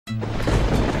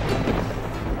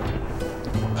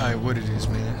Alright, what it is,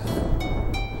 man?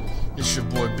 It's your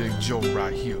boy Big Joe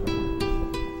right here.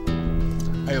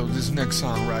 Hey, yo, this next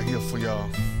song right here for y'all,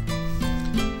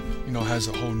 you know, has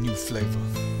a whole new flavor.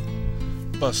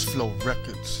 Bust Flow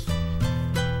Records.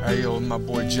 Hey, yo, my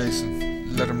boy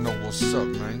Jason, let him know what's up,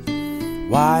 man.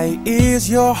 Why is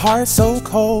your heart so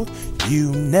cold?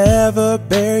 You never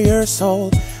bare your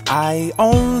soul. I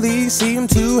only seem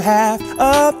to have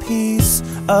a piece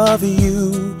of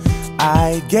you.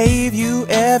 I gave you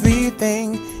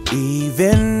everything,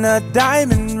 even a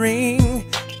diamond ring.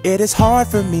 It is hard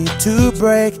for me to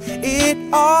break it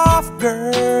off,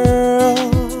 girl.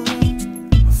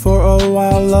 For a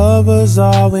while love was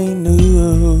all we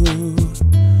knew.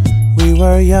 We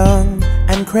were young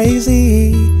and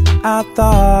crazy. I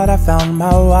thought I found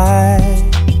my wife,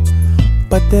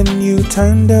 but then you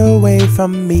turned away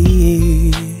from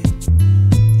me.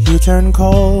 You turned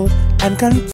cold and confused.